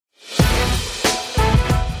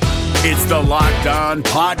It's the Locked On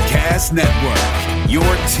Podcast Network, your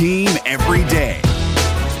team every day.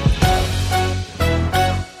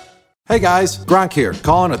 Hey guys, Gronk here,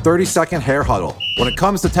 calling a 30-second hair huddle. When it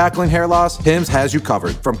comes to tackling hair loss, Hims has you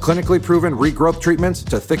covered. From clinically proven regrowth treatments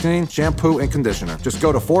to thickening, shampoo, and conditioner. Just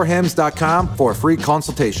go to 4hims.com for a free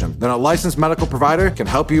consultation. Then a licensed medical provider can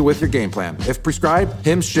help you with your game plan. If prescribed,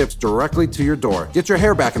 Hims ships directly to your door. Get your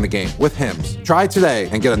hair back in the game with Hims. Try today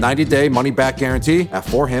and get a 90-day money-back guarantee at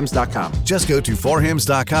 4hims.com. Just go to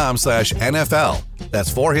 4hims.com/NFL.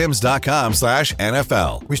 That's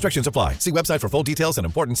 4hims.com/NFL. Restrictions apply. See website for full details and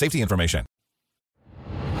important safety information.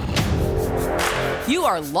 You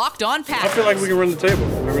are Locked On Packers. I feel like we can run the table.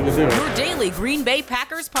 We're going to do it. Your daily Green Bay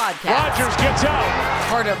Packers podcast. Rodgers gets out.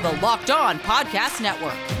 Part of the Locked On Podcast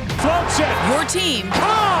Network. Floats it. Your team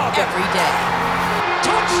every day.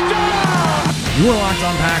 Touchdown! You are Locked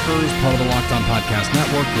On Packers, part of the Locked On Podcast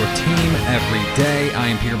Network, your team every day. I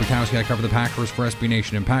am Peter Bukowski. I cover the Packers for SB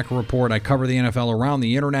Nation and Packer Report. I cover the NFL around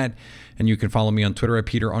the internet, and you can follow me on Twitter at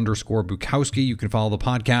Peter_Bukowski. You can follow the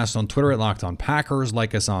podcast on Twitter at Locked On Packers.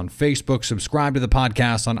 Like us on Facebook. Subscribe to the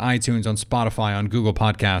podcast on iTunes, on Spotify, on Google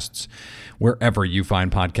Podcasts. Wherever you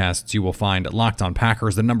find podcasts, you will find Locked On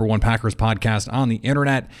Packers, the number one Packers podcast on the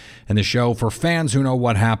internet, and the show for fans who know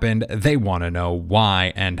what happened. They want to know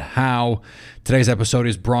why and how. Today's episode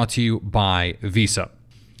is brought to you by Visa.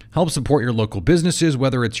 Help support your local businesses,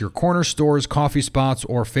 whether it's your corner stores, coffee spots,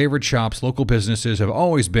 or favorite shops. Local businesses have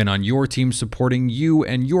always been on your team supporting you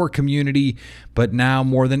and your community, but now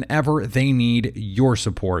more than ever, they need your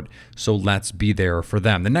support. So let's be there for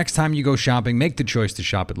them. The next time you go shopping, make the choice to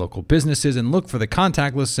shop at local businesses and look for the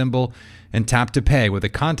contactless symbol and tap to pay with a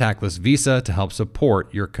contactless Visa to help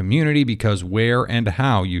support your community, because where and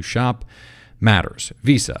how you shop matters.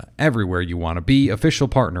 Visa, everywhere you want to be, official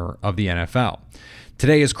partner of the NFL.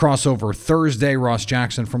 Today is Crossover Thursday. Ross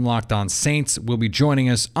Jackson from Locked On Saints will be joining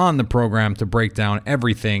us on the program to break down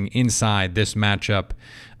everything inside this matchup.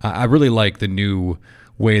 I really like the new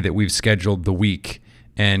way that we've scheduled the week,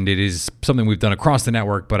 and it is something we've done across the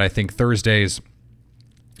network, but I think Thursdays,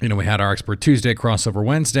 we had our Expert Tuesday, Crossover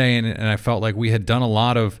Wednesday, and I felt like we had done a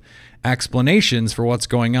lot of explanations for what's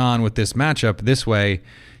going on with this matchup. This way,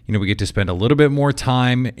 we get to spend a little bit more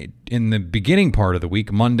time in the beginning part of the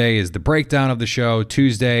week. Monday is the breakdown of the show.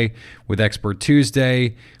 Tuesday, with Expert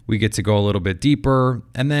Tuesday, we get to go a little bit deeper.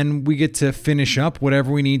 And then we get to finish up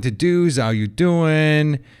whatever we need to do. How you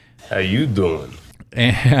doing? How you doing?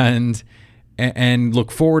 And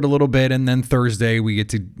look forward a little bit. And then Thursday, we get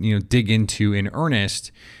to dig into in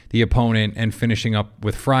earnest the opponent and finishing up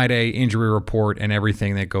with Friday injury report and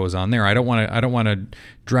everything that goes on there. I don't want to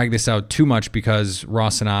drag this out too much because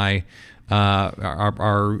Ross and I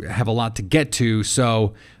have a lot to get to.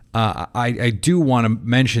 So I do want to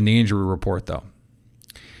mention the injury report though,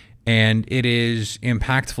 and it is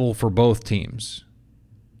impactful for both teams.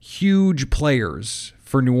 Huge players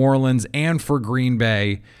for New Orleans and for Green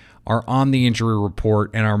Bay are on the injury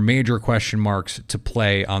report and are major question marks to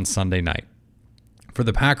play on Sunday night. For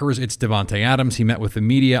the Packers, it's Davante Adams. He met with the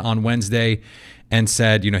media on Wednesday and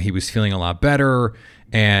said, he was feeling a lot better,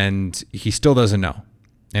 and he still doesn't know.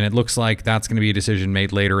 And it looks like that's going to be a decision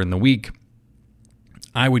made later in the week.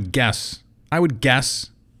 I would guess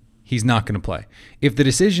he's not going to play. If the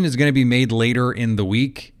decision is going to be made later in the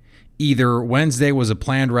week, either Wednesday was a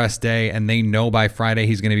planned rest day and they know by Friday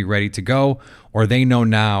he's going to be ready to go, or they know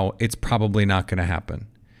now it's probably not going to happen.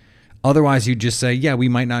 Otherwise, you just say, yeah, we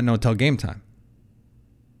might not know till game time.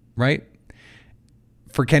 Right?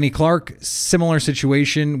 For Kenny Clark, similar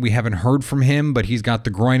situation. We haven't heard from him, but he's got the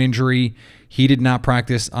groin injury. He did not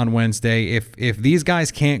practice on Wednesday. If these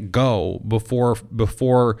guys can't go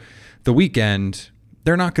before the weekend,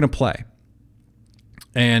 they're not going to play.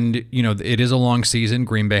 And, it is a long season.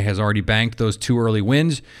 Green Bay has already banked those 2 early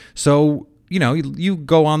wins. So, you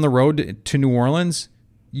go on the road to New Orleans.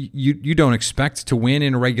 You don't expect to win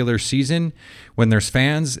in a regular season when there's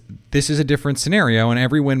fans. This is a different scenario, and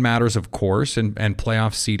every win matters, of course, and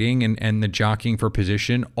playoff seeding and the jockeying for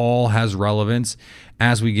position all has relevance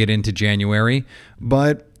as we get into January.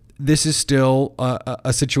 But this is still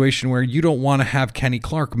a situation where you don't want to have Kenny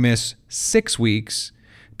Clark miss 6 weeks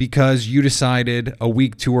because you decided a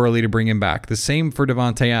week too early to bring him back. The same for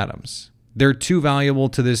Davante Adams. They're too valuable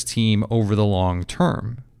to this team over the long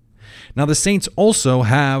term. Now, the Saints also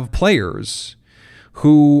have players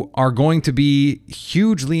who are going to be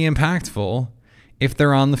hugely impactful if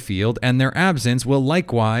they're on the field, and their absence will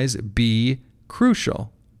likewise be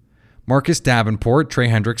crucial. Marcus Davenport, Trey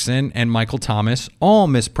Hendrickson, and Michael Thomas all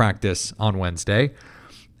missed practice on Wednesday,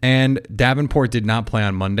 and Davenport did not play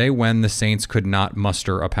on Monday when the Saints could not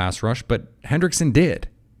muster a pass rush, but Hendrickson did.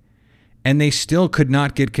 and they still could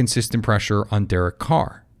not get consistent pressure on Derek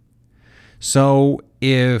Carr. So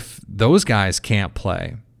if those guys can't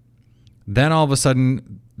play, then all of a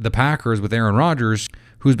sudden the Packers with Aaron Rodgers,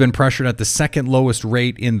 who's been pressured at the second lowest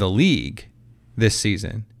rate in the league this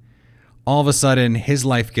season, all of a sudden his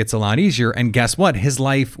life gets a lot easier. And guess what? His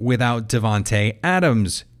life without Davante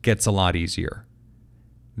Adams gets a lot easier.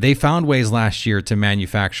 They found ways last year to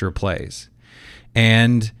manufacture plays.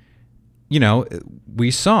 And, we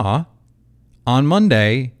saw on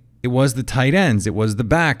Monday, it was the tight ends, it was the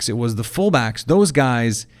backs, it was the fullbacks. Those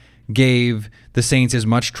guys gave the Saints as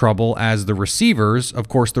much trouble as the receivers. Of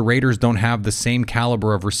course, the Raiders don't have the same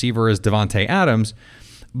caliber of receiver as Davante Adams,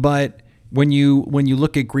 but when you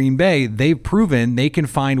look at Green Bay, they've proven they can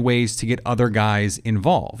find ways to get other guys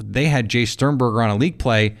involved. They had Jace Sternberger on a league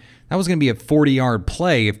play. That was going to be a 40-yard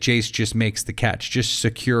play if Jace just makes the catch, just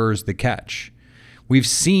secures the catch. We've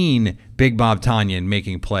seen Big Bob Tonyan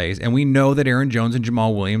making plays, and we know that Aaron Jones and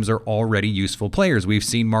Jamal Williams are already useful players. We've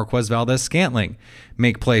seen Marquez Valdez-Scantling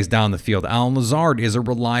make plays down the field. Allen Lazard is a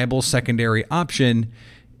reliable secondary option.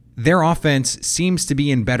 Their offense seems to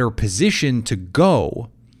be in better position to go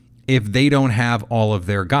if they don't have all of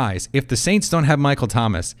their guys. If the Saints don't have Michael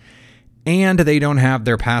Thomas and they don't have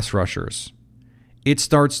their pass rushers, it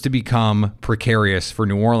starts to become precarious for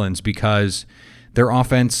New Orleans because their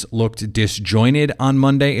offense looked disjointed on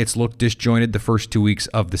Monday. It's looked disjointed the first 2 weeks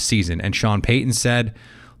of the season. And Sean Payton said,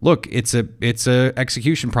 look, it's a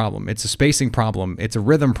execution problem. It's a spacing problem. It's a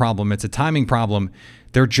rhythm problem. It's a timing problem.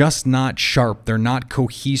 They're just not sharp. They're not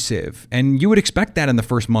cohesive. And you would expect that in the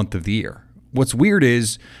first month of the year. What's weird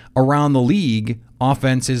is around the league,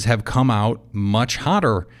 offenses have come out much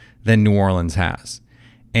hotter than New Orleans has.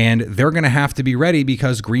 And they're going to have to be ready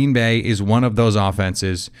because Green Bay is one of those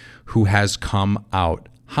offenses who has come out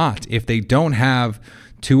hot. If they don't have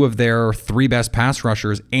two of their three best pass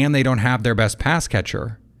rushers and they don't have their best pass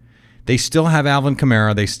catcher, they still have Alvin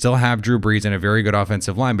Kamara, they still have Drew Brees and a very good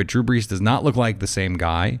offensive line, but Drew Brees does not look like the same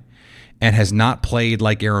guy and has not played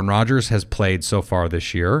like Aaron Rodgers has played so far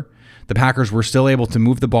this year. The Packers were still able to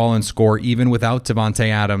move the ball and score even without Davante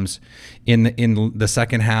Adams in the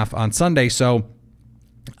second half on Sunday. So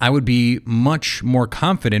I would be much more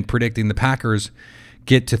confident predicting the Packers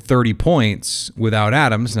get to 30 points without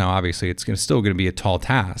Adams. Now, obviously, it's still going to be a tall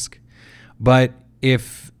task. But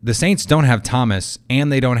if the Saints don't have Thomas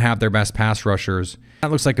and they don't have their best pass rushers,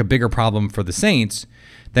 that looks like a bigger problem for the Saints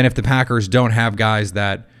than if the Packers don't have guys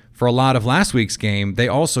that, for a lot of last week's game, they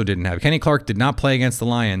also didn't have. Kenny Clark did not play against the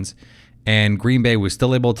Lions, and Green Bay was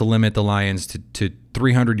still able to limit the Lions to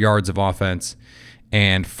 300 yards of offense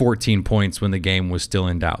and 14 points when the game was still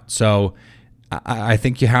in doubt. So I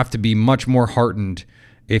think you have to be much more heartened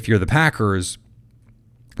if you're the Packers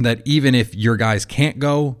that even if your guys can't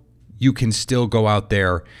go, you can still go out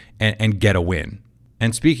there and get a win.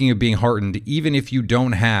 And speaking of being heartened, even if you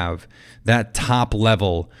don't have that top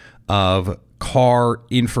level of car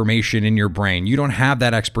information in your brain, you don't have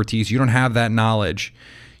that expertise, you don't have that knowledge,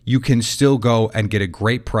 you can still go and get a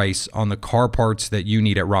great price on the car parts that you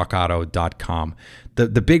need at rockauto.com.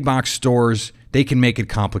 The big box stores, they can make it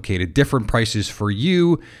complicated. Different prices for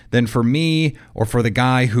you than for me or for the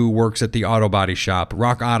guy who works at the auto body shop.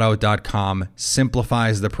 rockauto.com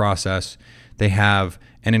simplifies the process. They have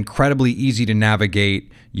an incredibly easy to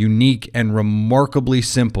navigate, unique and remarkably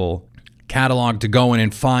simple catalog to go in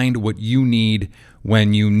and find what you need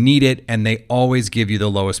when you need it, and they always give you the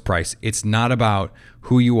lowest price. It's not about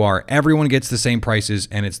who you are. Everyone gets the same prices,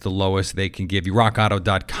 and it's the lowest they can give you.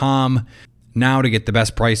 rockauto.com now to get the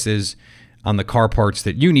best prices on the car parts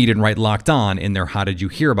that you need and write Locked On in their How Did You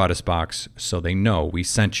Hear About Us box so they know we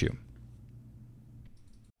sent you.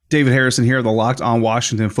 David Harrison here, the Locked On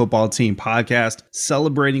Washington Football Team podcast,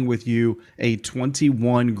 celebrating with you a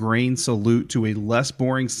 21 grain salute to a less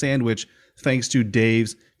boring sandwich thanks to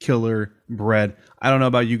Dave's Killer Bread. I don't know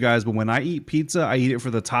about you guys, but when I eat pizza, I eat it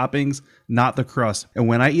for the toppings, not the crust. And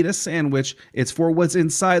when I eat a sandwich, it's for what's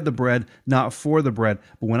inside the bread, not for the bread.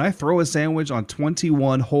 But when I throw a sandwich on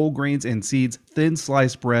 21 whole grains and seeds, thin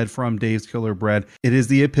sliced bread from Dave's Killer Bread, it is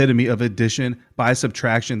the epitome of addition by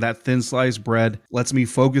subtraction. That thin sliced bread lets me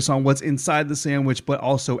focus on what's inside the sandwich, but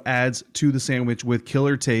also adds to the sandwich with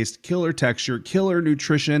killer taste, killer texture, killer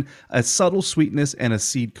nutrition, a subtle sweetness, and a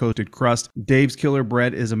seed-coated crust. Dave's Killer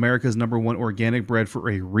Bread is America's #1 organic bread for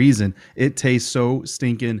a reason. It tastes so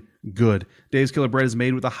stinking good. Dave's Killer Bread is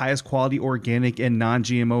made with the highest quality organic and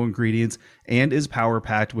non-GMO ingredients and is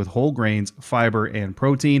power-packed with whole grains, fiber, and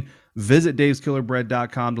protein. Visit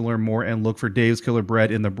daveskillerbread.com to learn more and look for Dave's Killer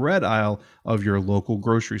Bread in the bread aisle of your local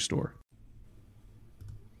grocery store.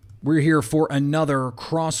 We're here for another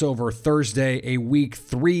crossover Thursday, a week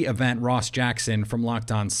 3 event. Ross Jackson from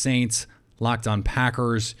Locked On Saints, Locked On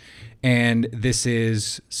Packers. And this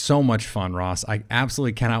is so much fun, Ross. I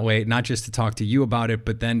absolutely cannot wait, not just to talk to you about it,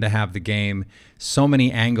 but then to have the game. So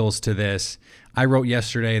many angles to this. I wrote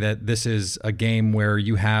yesterday that this is a game where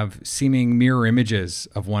you have seeming mirror images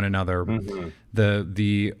of one another. Mm-hmm.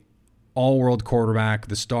 The all-world quarterback,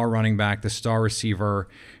 the star running back, the star receiver,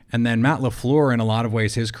 and then Matt LaFleur, in a lot of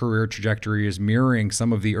ways, his career trajectory is mirroring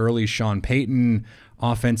some of the early Sean Payton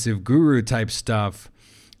offensive guru type stuff.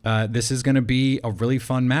 This is going to be a really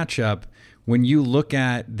fun matchup. When you look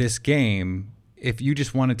at this game, if you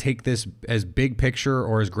just want to take this as big picture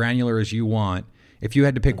or as granular as you want, if you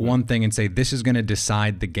had to pick one thing and say this is going to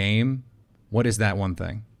decide the game, what is that one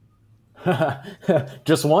thing?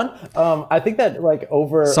 Just one? I think that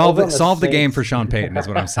solve the game for Sean Payton is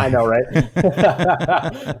what I'm saying. I know, right?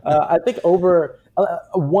 I think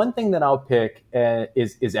one thing that I'll pick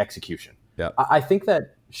is execution. Yeah. I think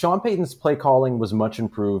that Sean Payton's play calling was much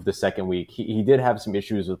improved the second week. He did have some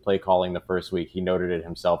issues with play calling the first week. He noted it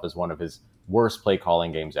himself as one of his worst play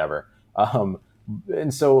calling games ever.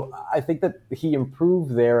 And so I think that he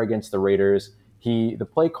improved there against the Raiders. The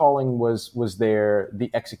play calling was there. The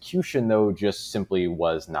execution, though, just simply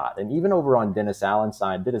was not. And even over on Dennis Allen's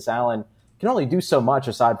side, Dennis Allen can only do so much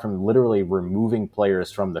aside from literally removing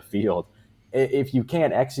players from the field. If you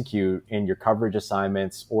can't execute in your coverage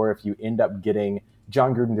assignments, or if you end up getting –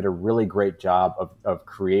 John Gruden did a really great job of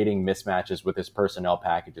creating mismatches with his personnel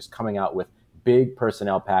packages, coming out with big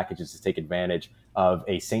personnel packages to take advantage of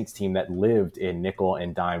a Saints team that lived in nickel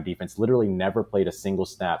and dime defense, literally never played a single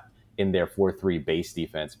snap in their 4-3 base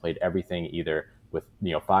defense, played everything either with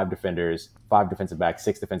 5 defenders, 5 defensive backs,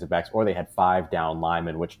 6 defensive backs, or they had 5 down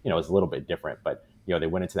linemen, which is a little bit different, but they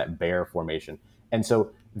went into that bear formation. And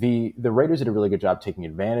so the Raiders did a really good job taking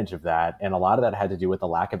advantage of that, and a lot of that had to do with the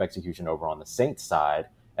lack of execution over on the Saints side,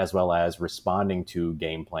 as well as responding to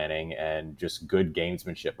game planning and just good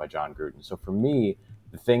gamesmanship by John Gruden. So for me,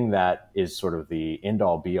 the thing that is sort of the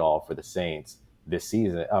end-all be-all for the Saints this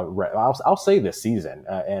season, I'll say this season,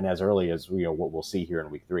 and as early as what we'll see here in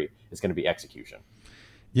week 3, is going to be execution.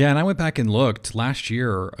 Yeah, and I went back and looked. Last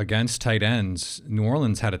year against tight ends, New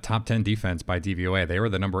Orleans had a top 10 defense by DVOA. They were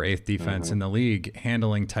the number 8th defense in the league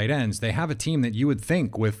handling tight ends. They have a team that you would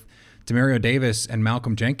think with Demario Davis and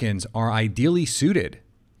Malcolm Jenkins are ideally suited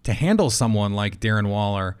to handle someone like Darren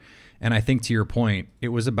Waller. And I think to your point, it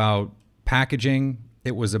was about packaging.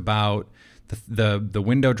 It was about the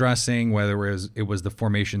window dressing, whether it was the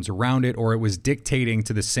formations around it, or it was dictating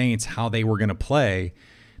to the Saints how they were going to play,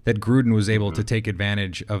 that Gruden was able to take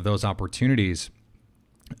advantage of those opportunities.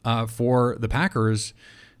 For the Packers,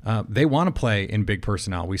 they want to play in big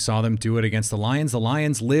personnel. We saw them do it against the Lions. The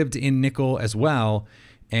Lions lived in nickel as well,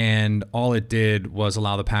 and all it did was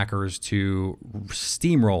allow the Packers to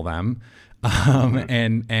steamroll them.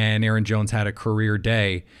 And Aaron Jones had a career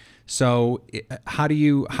day. So how do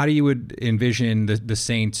you would envision the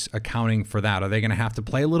Saints accounting for that? Are they going to have to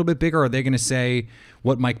play a little bit bigger? Or are they going to say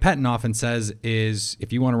what Mike Pettin often says is,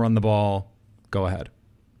 if you want to run the ball, go ahead?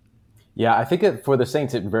 Yeah, I think for the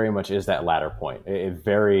Saints, it very much is that latter point. It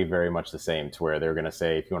very, very much the same, to where they're going to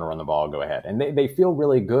say, if you want to run the ball, go ahead. And they feel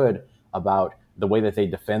really good about the way that they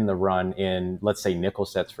defend the run in, let's say, nickel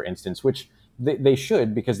sets, for instance, which they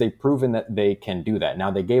should, because they've proven that they can do that.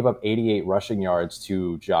 Now, they gave up 88 rushing yards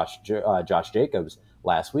to Josh Jacobs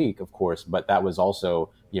last week, of course, but that was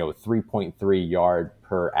also 3.3 yard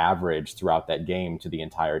per average throughout that game to the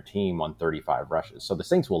entire team on 35 rushes. So the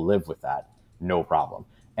Saints will live with that, no problem.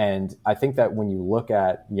 And I think that when you look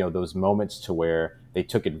at those moments to where they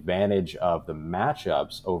took advantage of the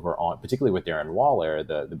matchups over on, particularly with Darren Waller,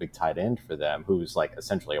 the big tight end for them, who's like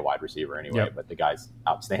essentially a wide receiver anyway, but the guy's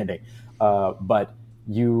outstanding. But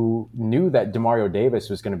you knew that Demario Davis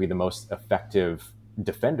was going to be the most effective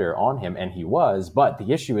defender on him, and he was. But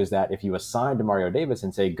the issue is that if you assign Demario Davis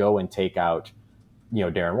and say, go and take out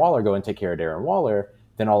Darren Waller, go and take care of Darren Waller,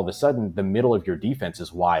 then all of a sudden the middle of your defense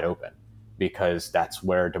is wide open, because that's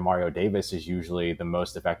where Demario Davis is usually the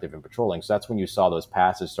most effective in patrolling. So that's when you saw those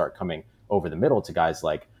passes start coming over the middle to guys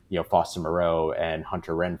like Foster Moreau and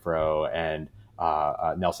Hunter Renfrow and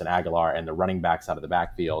Nelson Aguilar, and the running backs out of the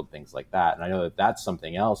backfield, things like that. And I know that that's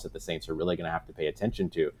something else that the Saints are really going to have to pay attention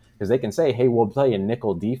to, because they can say, hey, we'll play in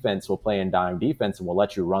nickel defense, we'll play in dime defense, and we'll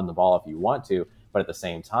let you run the ball if you want to. But at the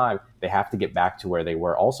same time, they have to get back to where they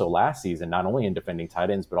were also last season, not only in defending tight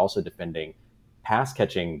ends, but also defending pass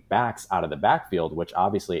catching backs out of the backfield, which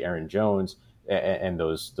obviously Aaron Jones and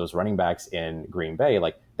those running backs in Green Bay,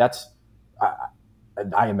 like that's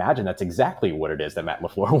I imagine that's exactly what it is that Matt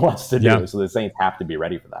LaFleur wants to do. Yeah. So the Saints have to be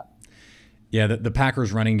ready for that. Yeah, the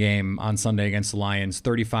Packers running game on Sunday against the Lions,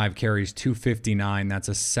 35 carries, 259. That's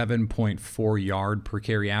a 7.4 yard per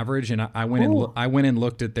carry average. And I went and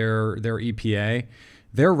looked at their EPA.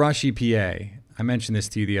 Their rush EPA, I mentioned this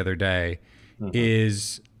to you the other day,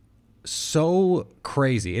 is so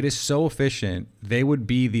crazy. It is so efficient. They would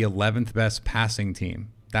be the 11th best passing team.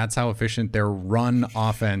 That's how efficient their run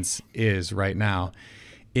offense is right now.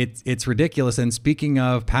 It's ridiculous. And speaking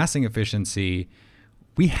of passing efficiency,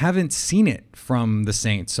 we haven't seen it from the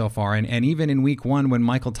Saints so far. And even in week 1, when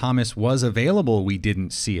Michael Thomas was available, we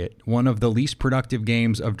didn't see it. One of the least productive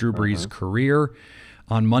games of Drew Brees' career.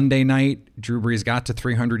 On Monday night, Drew Brees got to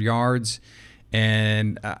 300 yards.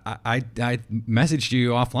 And I messaged you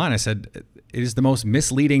offline. I said, it is the most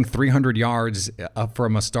misleading 300 yards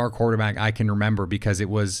from a star quarterback I can remember, because it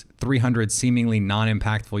was 300 seemingly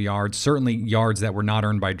non-impactful yards, certainly yards that were not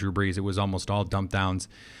earned by Drew Brees. It was almost all dump downs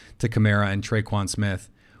to Kamara and Traquan Smith.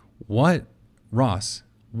 What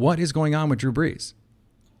is going on with Drew Brees?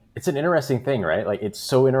 It's an interesting thing, right? Like, it's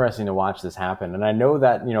so interesting to watch this happen. And I know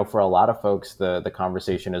that, for a lot of folks, the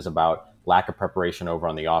conversation is about lack of preparation over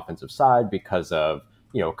on the offensive side because of,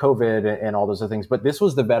 COVID and all those other things. But this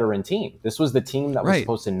was the veteran team. This was the team that was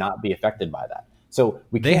supposed to not be affected by that. So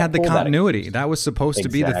they had the continuity. That was supposed to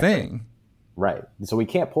be the thing. Right. So we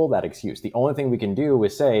can't pull that excuse. The only thing we can do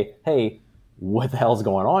is say, hey, what the hell's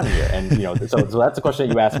going on here? And, so that's a question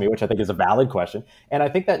that you asked me, which I think is a valid question. And I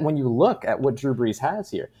think that when you look at what Drew Brees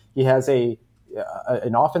has here, he has an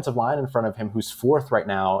offensive line in front of him who's 4th right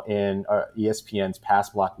now in ESPN's pass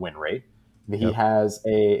block win rate. He has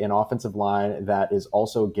an offensive line that is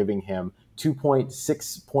also giving him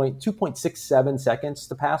 2.67 seconds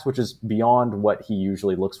to pass, which is beyond what he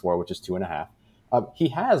usually looks for, which is 2.5. He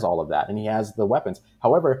has all of that, and he has the weapons.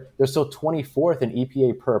 However, they're still 24th in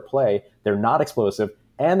EPA per play. They're not explosive,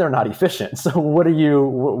 and they're not efficient. So what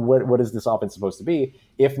is this offense supposed to be,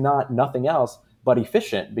 if not nothing else but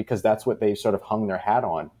efficient? Because that's what they've sort of hung their hat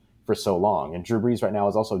on for so long. And Drew Brees right now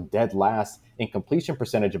is also dead last in completion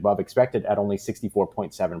percentage above expected at only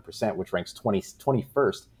 64.7%, which ranks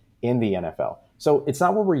 21st in the NFL. So it's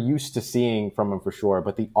not what we're used to seeing from him for sure,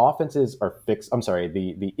 but the offenses are fixed. I'm sorry,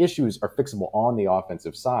 the issues are fixable on the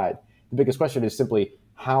offensive side. The biggest question is simply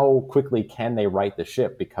how quickly can they right the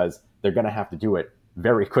ship, because they're going to have to do it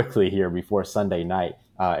very quickly here before Sunday night.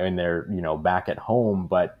 And they're, back at home,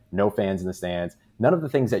 but no fans in the stands. None of the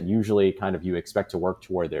things that usually kind of you expect to work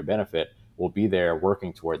toward their benefit will be there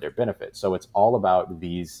working toward their benefit. So it's all about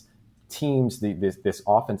these teams, this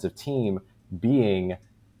offensive team being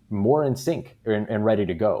more in sync and ready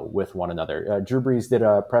to go with one another. Drew Brees did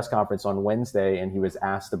a press conference on Wednesday, and he was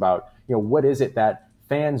asked about, what is it that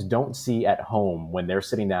fans don't see at home when they're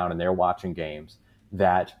sitting down and they're watching games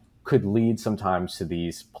that could lead sometimes to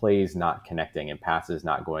these plays not connecting and passes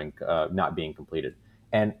not being completed.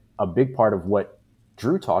 And a big part of what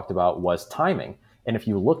Drew talked about was timing. And if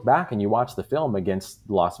you look back and you watch the film against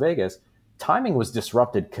Las Vegas, timing was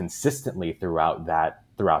disrupted consistently throughout that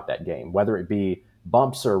game, whether it be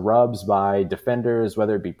bumps or rubs by defenders,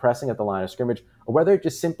 whether it be pressing at the line of scrimmage, or whether it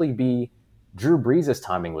just simply be Drew Brees'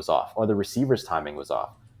 timing was off or the receiver's timing was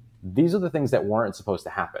off. These are the things that weren't supposed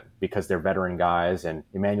to happen because they're veteran guys, and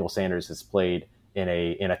Emmanuel Sanders has played in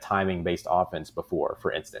a timing-based offense before,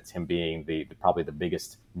 for instance, him being probably the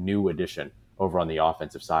biggest new addition over on the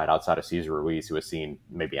offensive side outside of Cesar Ruiz, who has seen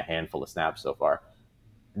maybe a handful of snaps so far.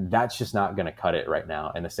 That's just not going to cut it right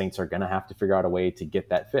now, and the Saints are going to have to figure out a way to get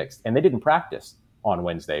that fixed. And they didn't practice on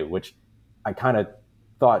Wednesday, which I kind of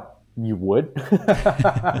thought you would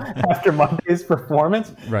after Monday's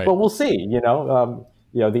performance. Right. But we'll see. The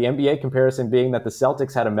NBA comparison being that the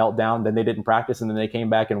Celtics had a meltdown, then they didn't practice, and then they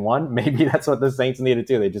came back and won. Maybe that's what the Saints needed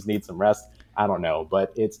to. They just need some rest. I don't know,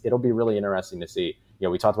 but it'll be really interesting to see.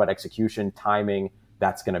 We talked about execution, timing.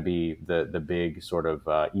 That's going to be the big sort of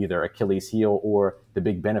either Achilles heel or the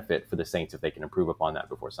big benefit for the Saints if they can improve upon that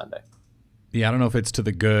before Sunday. Yeah, I don't know if it's to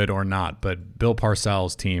the good or not, but Bill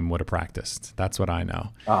Parcells' team would have practiced. That's what I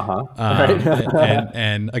know. Right.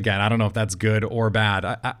 and again, I don't know if that's good or bad.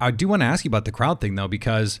 I do want to ask you about the crowd thing, though,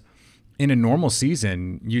 because in a normal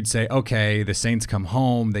season, you'd say, okay, the Saints come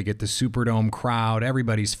home, they get the Superdome crowd,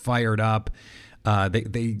 everybody's fired up.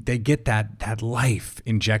 They get that life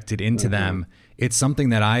injected into them. It's something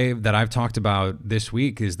that I've talked about this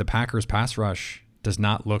week is the Packers pass rush does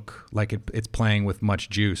not look like it's playing with much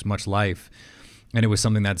juice, much life. And it was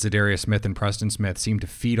something that Zadarius Smith and Preston Smith seemed to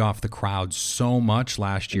feed off the crowd so much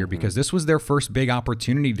last year because this was their first big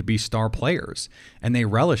opportunity to be star players, and they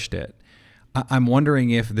relished it. I'm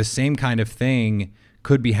wondering if the same kind of thing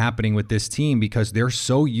could be happening with this team because they're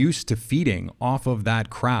so used to feeding off of that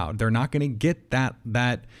crowd. They're not going to get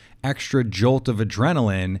that extra jolt of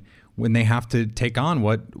adrenaline when they have to take on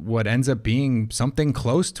what ends up being something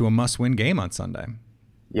close to a must-win game on Sunday.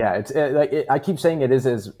 Yeah, I keep saying it is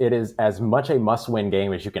as much a must-win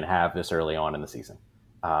game as you can have this early on in the season.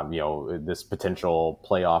 This potential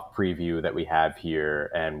playoff preview that we have here,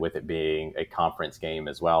 and with it being a conference game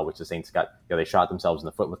as well, which the Saints got, they shot themselves in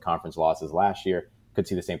the foot with conference losses last year. Could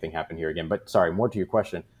see the same thing happen here again. But sorry, more to your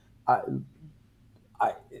question.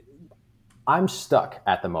 I'm stuck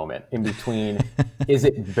at the moment in between. Is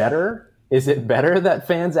it better that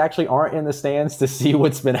fans actually aren't in the stands to see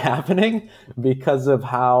what's been happening because of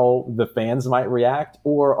how the fans might react,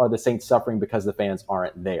 or are the Saints suffering because the fans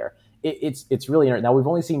aren't there? It's really interesting. Now, we've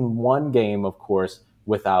only seen one game, of course,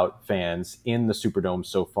 without fans in the Superdome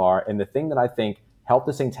so far. And the thing that I think helped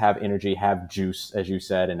the Saints have energy, have juice, as you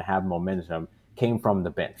said, and have momentum came from the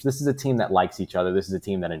bench. This is a team that likes each other. This is a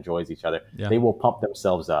team that enjoys each other. Yeah. They will pump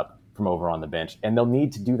themselves up from over on the bench, and they'll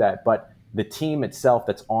need to do that. But the team itself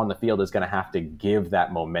that's on the field is going to have to give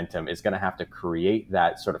that momentum, is going to have to create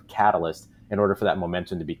that sort of catalyst in order for that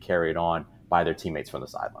momentum to be carried on by their teammates from the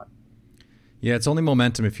sideline. Yeah, it's only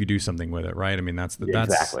momentum if you do something with it, right? I mean, that's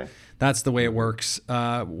the way it works.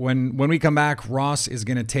 When we come back, Ross is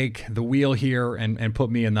going to take the wheel here and put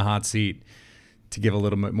me in the hot seat to give a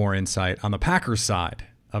little bit more insight on the Packers side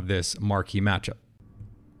of this marquee matchup.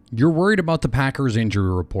 You're worried about the Packers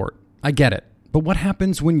injury report. I get it. But what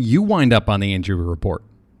happens when you wind up on the injury report?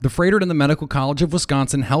 The Freighter and the Medical College of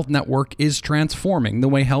Wisconsin Health Network is transforming the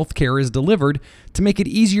way healthcare is delivered to make it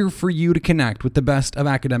easier for you to connect with the best of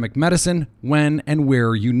academic medicine when and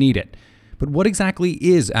where you need it. But what exactly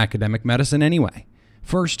is academic medicine anyway?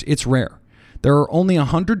 First, it's rare. There are only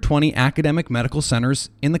 120 academic medical centers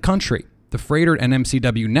in the country. The Freighter and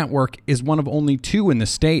MCW network is one of only 2 in the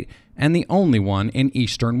state and the only one in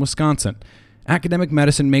eastern Wisconsin. Academic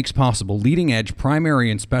medicine makes possible leading-edge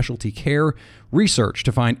primary and specialty care, research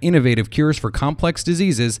to find innovative cures for complex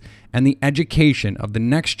diseases, and the education of the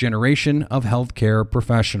next generation of healthcare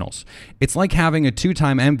professionals. It's like having a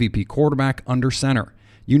 2-time MVP quarterback under center.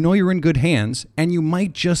 You know you're in good hands, and you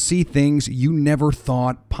might just see things you never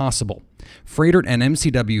thought possible. Freighter and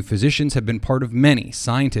MCW physicians have been part of many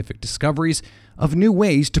scientific discoveries of new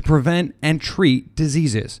ways to prevent and treat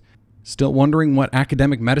diseases. Still wondering what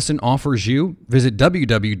academic medicine offers you? Visit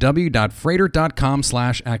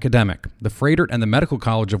www.freighter.com/academic. The Freighter and the Medical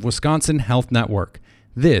College of Wisconsin Health Network.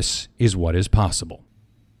 This is what is possible.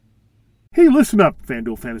 Hey, listen up,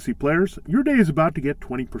 FanDuel Fantasy players. Your day is about to get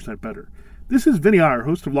 20% better. This is Vinny Iyer,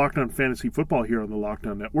 host of Locked On Fantasy Football here on the Locked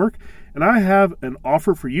On Network, and I have an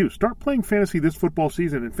offer for you. Start playing fantasy this football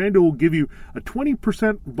season, and FanDuel will give you a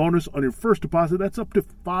 20% bonus on your first deposit. That's up to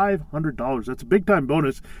 $500. That's a big-time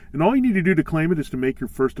bonus, and all you need to do to claim it is to make your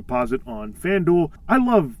first deposit on FanDuel. I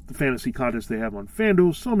love the fantasy contests they have on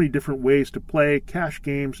FanDuel. So many different ways to play, cash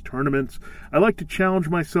games, tournaments. I like to challenge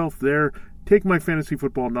myself there. Take my fantasy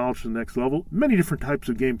football knowledge to the next level. Many different types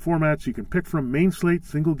of game formats you can pick from: main slate,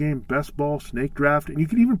 single game, best ball, snake draft, and you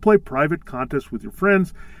can even play private contests with your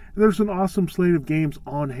friends. And there's an awesome slate of games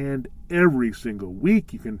on hand every single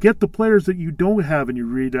week. You can get the players that you don't have in your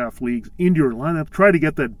redraft leagues into your lineup. Try to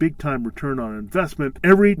get that big-time return on investment.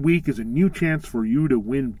 Every week is a new chance for you to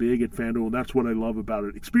win big at FanDuel, and that's what I love about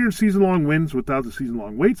it. Experience season-long wins without the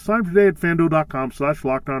season-long waits. Sign up today at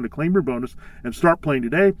FanDuel.com/LockedOn to claim your bonus and start playing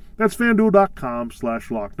today. That's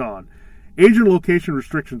FanDuel.com/LockedOn. Age and location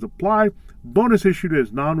restrictions apply. Bonus issued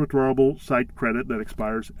as non-withdrawable site credit that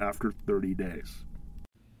expires after 30 days.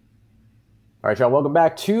 All right, y'all, welcome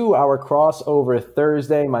back to our crossover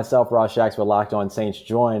Thursday. Myself, Ross Shacks with Locked On Saints,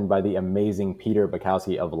 joined by the amazing Peter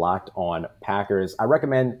Bukowski of Locked On Packers. I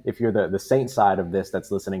recommend, if you're the Saints side of this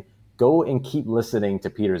that's listening, go and keep listening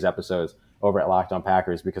to Peter's episodes over at Locked On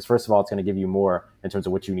Packers, because first of all, it's going to give you more in terms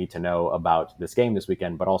of what you need to know about this game this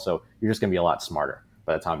weekend, but also you're just going to be a lot smarter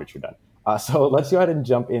by the time that you're done. So let's go ahead and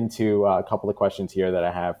jump into a couple of questions here that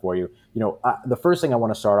I have for you. The first thing I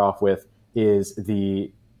want to start off with is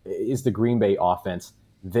the Green Bay offense.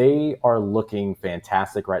 They are looking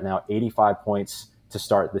fantastic right now. 85 points to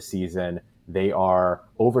start the season. They are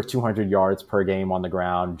over 200 yards per game on the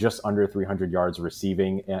ground, just under 300 yards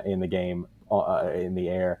receiving in the game, in the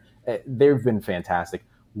air. They've been fantastic.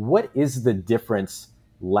 What is the difference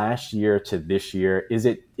last year to this year? Is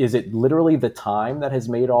it literally the time that has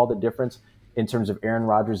made all the difference in terms of Aaron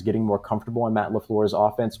Rodgers getting more comfortable in Matt LaFleur's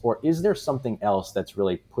offense, or is there something else that's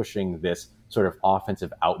really pushing this sort of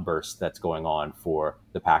offensive outburst that's going on for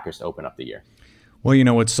the Packers to open up the year? Well,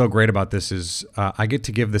 what's so great about this is I get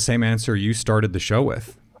to give the same answer you started the show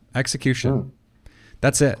with: execution.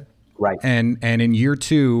 That's it. Right. And in year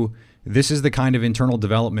 2, this is the kind of internal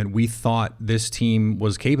development we thought this team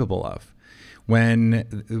was capable of. When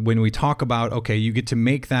we talk about, okay, you get to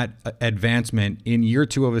make that advancement in year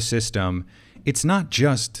 2 of a system, it's not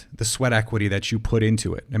just the sweat equity that you put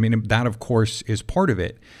into it. I mean, that of course is part of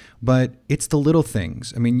it, but it's the little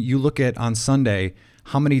things. I mean, you look at on Sunday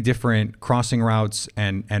how many different crossing routes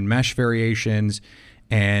and mesh variations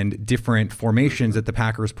and different formations that the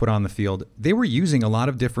Packers put on the field. They were using a lot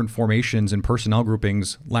of different formations and personnel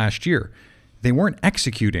groupings last year. They weren't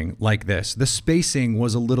executing like this. The spacing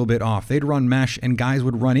was a little bit off. They'd run mesh and guys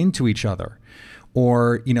would run into each other.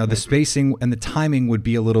 Or, the spacing and the timing would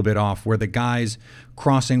be a little bit off where the guys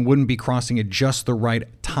crossing wouldn't be crossing at just the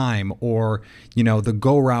right time, or, the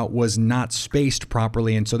go route was not spaced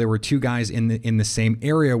properly. And so there were 2 guys in the same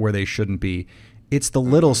area where they shouldn't be. It's the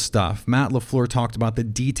little stuff. Matt LaFleur talked about the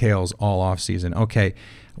details all offseason. Okay,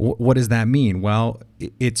 what does that mean? Well,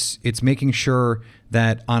 it's making sure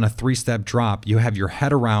that on a 3-step drop, you have your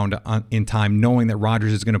head around in time, knowing that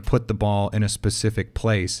Rodgers is going to put the ball in a specific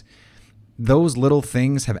place. Those little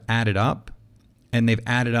things have added up, and they've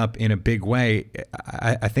added up in a big way.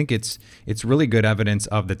 I think it's really good evidence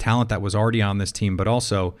of the talent that was already on this team, but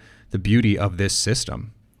also the beauty of this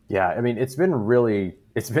system. Yeah, I mean, it's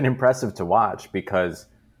been impressive to watch, because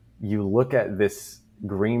you look at this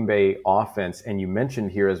Green Bay offense, and you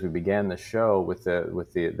mentioned here as we began the show with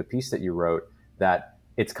the piece that you wrote, that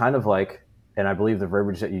it's kind of like, and I believe the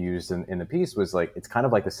verbiage that you used in the piece was like, it's kind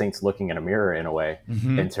of like the Saints looking in a mirror in a way,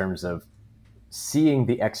 in terms of seeing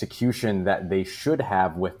the execution that they should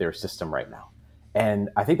have with their system right now. And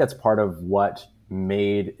I think that's part of what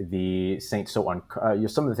made the Saints some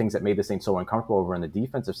of the things that made the Saints so uncomfortable over on the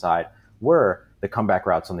defensive side were the comeback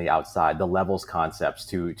routes on the outside, the levels concepts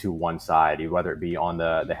to one side, whether it be on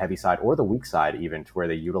the heavy side or the weak side, even to where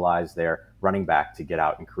they utilize their running back to get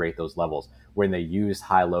out and create those levels, when they use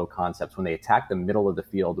high-low concepts, when they attack the middle of the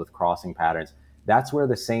field with crossing patterns. That's where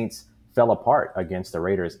the Saints fell apart against the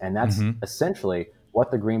Raiders. And that's essentially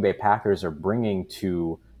what the Green Bay Packers are bringing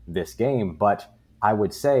to this game. But I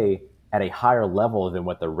would say at a higher level than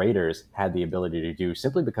what the Raiders had the ability to do,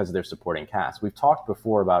 simply because of their supporting cast. We've talked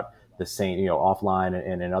before about the Saints, offline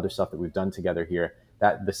and other stuff that we've done together here,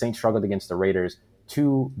 that the Saints struggled against the Raiders'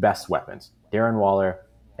 2 best weapons, Darren Waller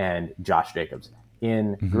and Josh Jacobs.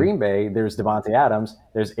 In Green Bay, there's Devontae Adams,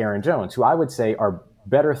 there's Aaron Jones, who I would say are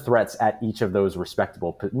better threats at each of those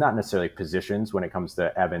respectable, not necessarily positions when it comes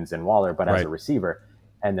to Evans and Waller, but as a receiver,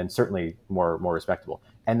 and then certainly more respectable.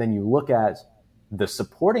 And then you look at the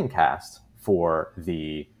supporting cast for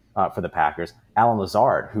the Packers, Alan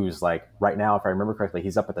Lazard, who's like right now, if I remember correctly,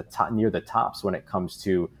 he's up at the top, near the tops when it comes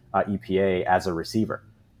to EPA as a receiver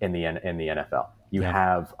in the NFL. You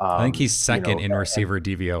have, I think he's second in receiver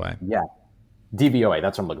DVOA. Yeah, DVOA.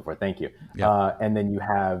 That's what I'm looking for. Thank you. Yeah. And then you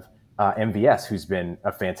have MVS, who's been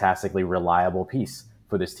a fantastically reliable piece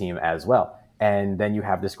for this team as well. And then you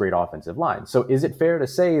have this great offensive line. So is it fair to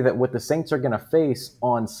say that what the Saints are going to face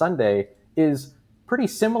on Sunday is pretty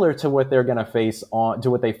similar to what they're going to face to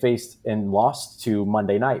what they faced and lost to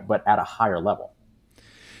Monday night, but at a higher level?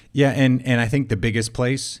 Yeah, and I think the biggest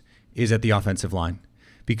place is at the offensive line,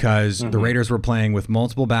 because the Raiders were playing with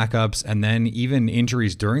multiple backups and then even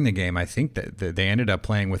injuries during the game. I think that they ended up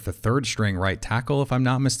playing with the 3rd-string right tackle, if I'm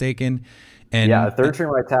not mistaken. And a 3rd-string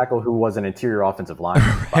right tackle who was an interior offensive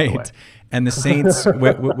lineman, by the way. And the Saints,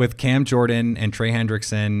 with Cam Jordan and Trey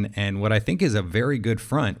Hendrickson and what I think is a very good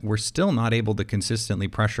front, we're still not able to consistently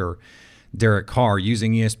pressure Derek Carr.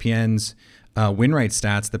 Using ESPN's win rate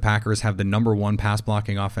stats, the Packers have the number 1 pass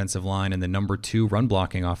blocking offensive line and the number 2 run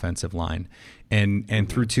blocking offensive line. And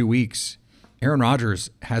through 2 weeks, Aaron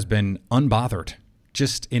Rodgers has been unbothered,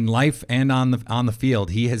 just in life and on the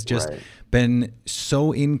field. He has just been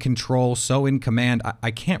so in control, so in command.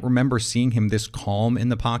 I can't remember seeing him this calm in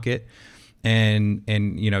the pocket. And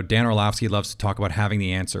Dan Orlovsky loves to talk about having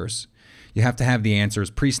the answers. You have to have the answers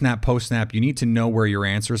pre-snap, post-snap. You need to know where your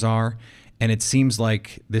answers are. And it seems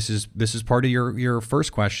like this is part of your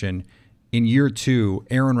first question. In year 2,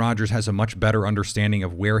 Aaron Rodgers has a much better understanding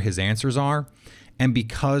of where his answers are. And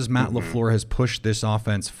because Matt LaFleur has pushed this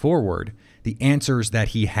offense forward, the answers that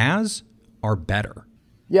he has are better.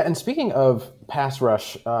 Yeah, and speaking of pass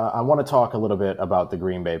rush, I want to talk a little bit about the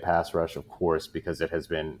Green Bay pass rush, of course, because it has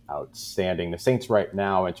been outstanding. The Saints right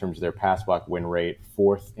now, in terms of their pass block win rate,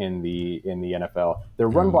 4th in the NFL. Their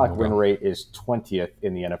run block win rate is 20th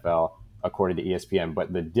in the NFL, according to ESPN,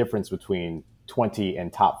 but the difference between 20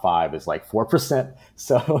 and top 5 is like 4%.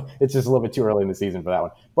 So it's just a little bit too early in the season for that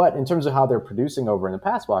one. But in terms of how they're producing over in the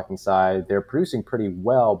pass blocking side, they're producing pretty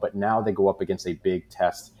well, but now they go up against a big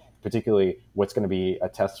test particularly what's going to be a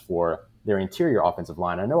test for their interior offensive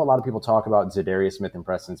line. I know a lot of people talk about Zadarius Smith and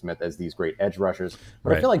Preston Smith as these great edge rushers,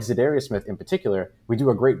 but I feel like Zadarius Smith in particular, we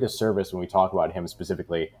do a great disservice when we talk about him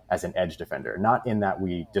specifically as an edge defender, not in that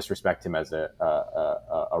we disrespect him as a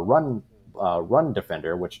run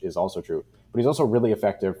defender, which is also true, but he's also really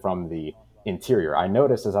effective from the interior. I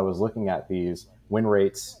noticed as I was looking at these win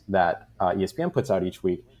rates that ESPN puts out each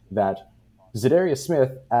week that Zadarius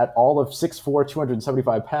Smith, at all of 6'4",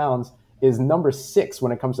 275 pounds, is number 6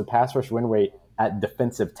 when it comes to pass rush win rate at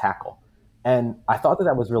defensive tackle. And I thought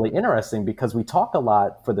that was really interesting because we talk a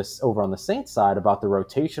lot for this over on the Saints side about the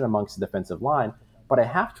rotation amongst the defensive line, but I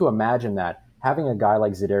have to imagine that having a guy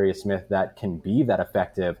like Zadarius Smith that can be that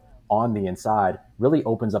effective on the inside really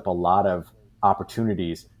opens up a lot of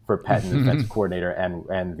opportunities for Pettin, the defensive coordinator,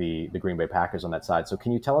 and the Green Bay Packers on that side. So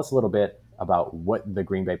can you tell us a little bit about what the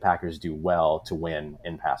Green Bay Packers do well to win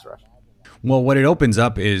in pass rush? Well, what it opens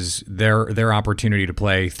up is their opportunity to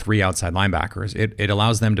play 3 outside linebackers. It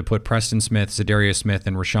allows them to put Preston Smith, Zadarius Smith,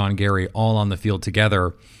 and Rashawn Gary all on the field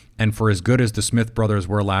together. And for as good as the Smith brothers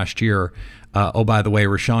were last year, by the way,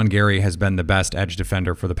 Rashawn Gary has been the best edge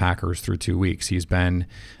defender for the Packers through 2 weeks. He's been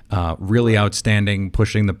really outstanding,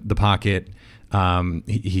 pushing the pocket.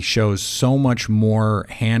 He shows so much more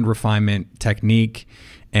hand refinement, technique,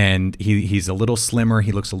 and he's a little slimmer.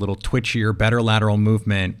 He looks a little twitchier, better lateral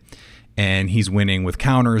movement. And he's winning with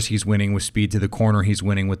counters. He's winning with speed to the corner. He's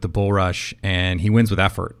winning with the bull rush. And he wins with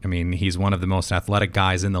effort. I mean, he's one of the most athletic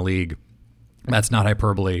guys in the league. That's not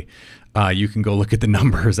hyperbole. You can go look at the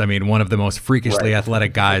numbers. I mean, one of the most freakishly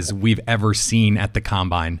athletic guys we've ever seen at the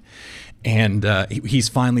Combine. And he's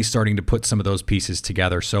finally starting to put some of those pieces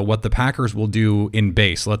together. So what the Packers will do in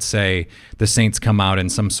base, let's say the Saints come out in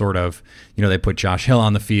some sort of, they put Josh Hill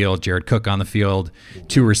on the field, Jared Cook on the field,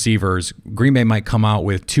 2 receivers. Green Bay might come out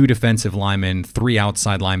with 2 defensive linemen, 3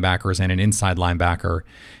 outside linebackers, and an inside linebacker.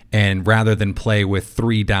 And rather than play with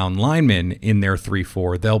 3 down linemen in their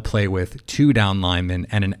 3-4, they'll play with 2 down linemen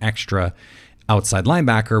and an extra outside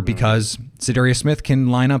linebacker because Zadarius Smith can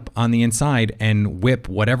line up on the inside and whip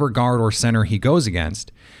whatever guard or center he goes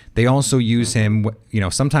against. They also use him,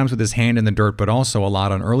 sometimes with his hand in the dirt, but also a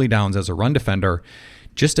lot on early downs as a run defender,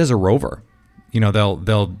 just as a rover.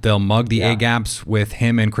 They'll mug the A gaps with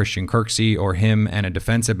him and Christian Kirksey or him and a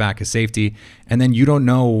defensive back as safety, and then you don't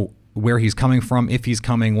know where he's coming from, if he's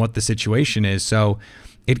coming, what the situation is. So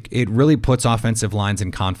it really puts offensive lines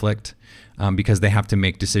in conflict. Because they have to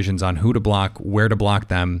make decisions on who to block, where to block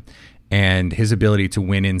them, and his ability to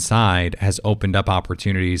win inside has opened up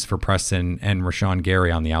opportunities for Preston and Rashawn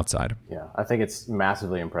Gary on the outside. Yeah, I think it's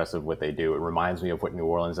massively impressive what they do. It reminds me of what New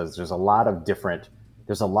Orleans does. There's a lot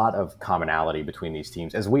of commonality between these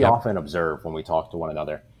teams, as we often observe when we talk to one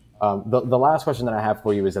another. The last question that I have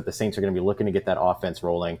for you is that the Saints are going to be looking to get that offense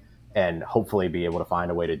rolling and hopefully be able to find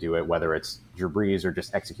a way to do it, whether it's Drew Brees or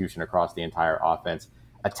just execution across the entire offense.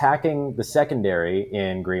 Attacking the secondary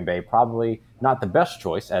in Green Bay, probably not the best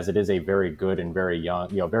choice, as it is a very good and very young,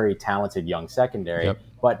 very talented young secondary.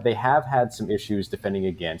 But they have had some issues defending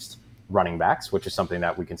against running backs, which is something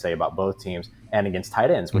that we can say about both teams, and against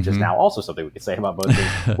tight ends, which is now also something we can say about both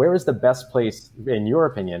teams. Where is the best place, in your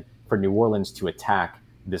opinion, for New Orleans to attack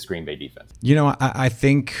this Green Bay defense? I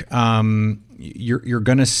think you're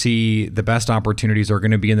going to see the best opportunities are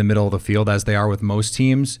going to be in the middle of the field, as they are with most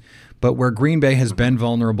teams. But where Green Bay has been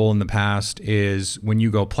vulnerable in the past is when you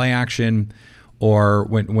go play action, or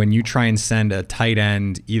when you try and send a tight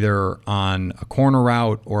end either on a corner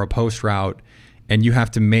route or a post route, and you have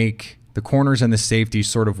to make the corners and the safeties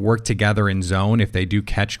sort of work together in zone if they do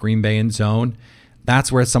catch Green Bay in zone.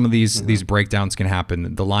 That's where some of these breakdowns can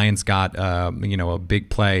happen. The Lions got a big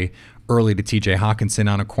play early to TJ Hawkinson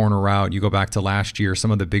on a corner route. You go back to last year, some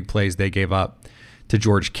of the big plays they gave up to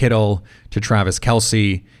George Kittle, to Travis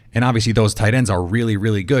Kelce. And obviously those tight ends are really,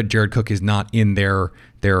 really good. Jared Cook is not in their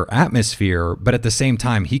atmosphere, but at the same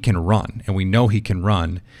time, he can run, and we know he can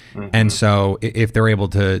run. And so if they're able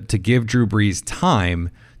to give Drew Brees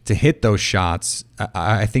time to hit those shots,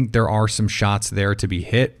 I think there are some shots there to be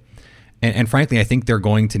hit. And frankly, I think they're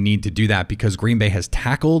going to need to do that because Green Bay has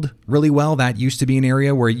tackled really well. That used to be an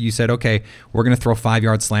area where you said, okay, we're going to throw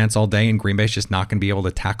 5-yard slants all day, and Green Bay's just not going to be able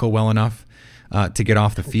to tackle well enough to get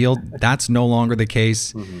off the field. That's no longer the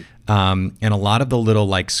case. And a lot of the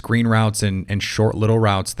little screen routes and short little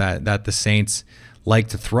routes that the Saints like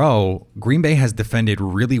to throw, Green Bay has defended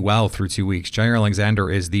really well through 2 weeks. Jair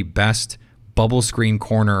Alexander is the best bubble screen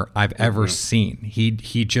corner I've ever seen. He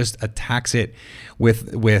just attacks it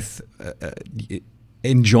with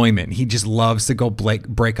enjoyment. He just loves to go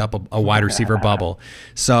break up a wide receiver bubble.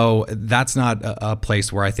 So that's not a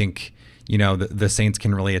place where I think the Saints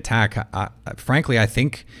can really attack. Frankly, I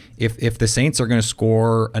think if the Saints are going to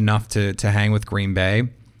score enough to hang with Green Bay,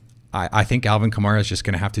 I think Alvin Kamara is just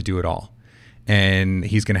going to have to do it all. And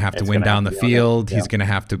he's going to have to win down the field. He's going to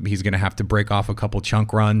have to break off a couple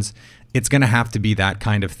chunk runs. It's going to have to be that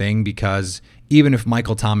kind of thing, because even if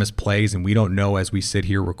Michael Thomas plays, and we don't know as we sit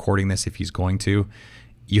here recording this if he's going to,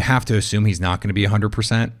 you have to assume he's not going to be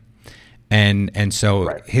 100%. And so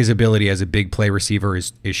his ability as a big play receiver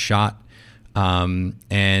is shot.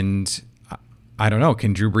 And I don't know,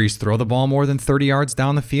 can Drew Brees throw the ball more than 30 yards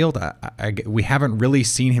down the field? We haven't really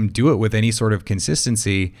seen him do it with any sort of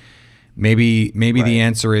consistency. Maybe the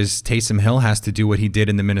answer is Taysom Hill has to do what he did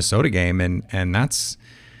in the Minnesota game, and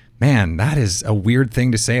that is a weird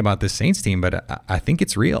thing to say about this Saints team, but I think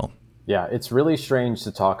it's real. Yeah, it's really strange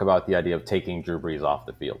to talk about the idea of taking Drew Brees off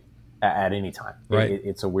the field at any time. Right.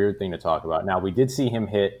 It's a weird thing to talk about. Now, we did see him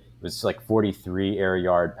hit, it was like 43 air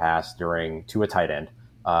yard pass to a tight end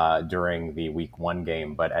during the week 1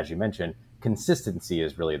 game. But as you mentioned, consistency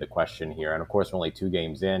is really the question here. And of course, we're only 2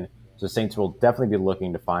 games in. So Saints will definitely be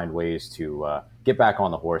looking to find ways to get back on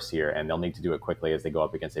the horse here. And they'll need to do it quickly as they go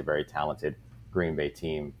up against a very talented Green Bay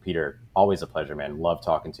team. Peter, always a pleasure, man. Love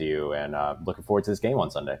talking to you, and looking forward to this game on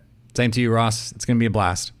Sunday. Same to you, Ross. It's going to be a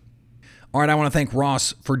blast. All right, I want to thank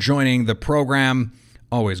Ross for joining the program.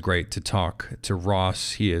 Always great to talk to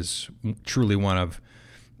Ross. He is truly one of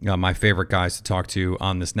my favorite guys to talk to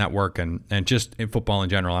on this network, and just in football in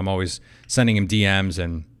general. I'm always sending him DMs,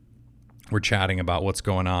 and we're chatting about what's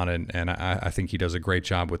going on, and I think he does a great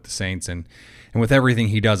job with the Saints, and with everything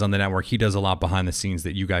he does on the network. He does a lot behind the scenes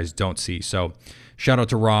that you guys don't see. So shout out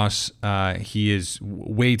to Ross. He is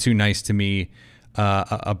way too nice to me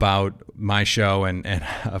about my show, and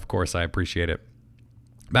of course I appreciate it.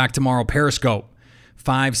 Back tomorrow, Periscope,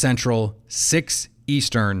 5 Central, 6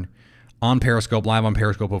 Eastern on Periscope, live on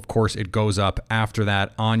Periscope. Of course, it goes up after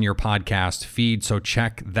that on your podcast feed, so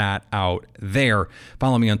check that out there.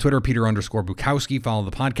 Follow me on Twitter, Peter_Bukowski. Follow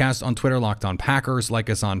the podcast on Twitter, Locked On Packers. Like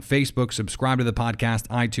us on Facebook. Subscribe to the podcast,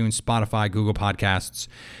 iTunes, Spotify, Google Podcasts.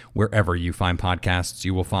 Wherever you find podcasts,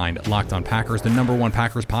 you will find Locked On Packers, the #1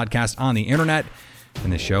 Packers podcast on the internet.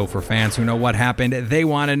 And the show for fans who know what happened. They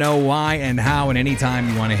want to know why and how. And anytime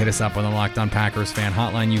you want to hit us up on the Locked On Packers fan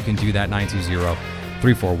hotline, you can do that,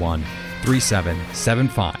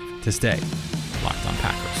 920-341-3775 to stay Locked On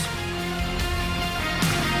Packers.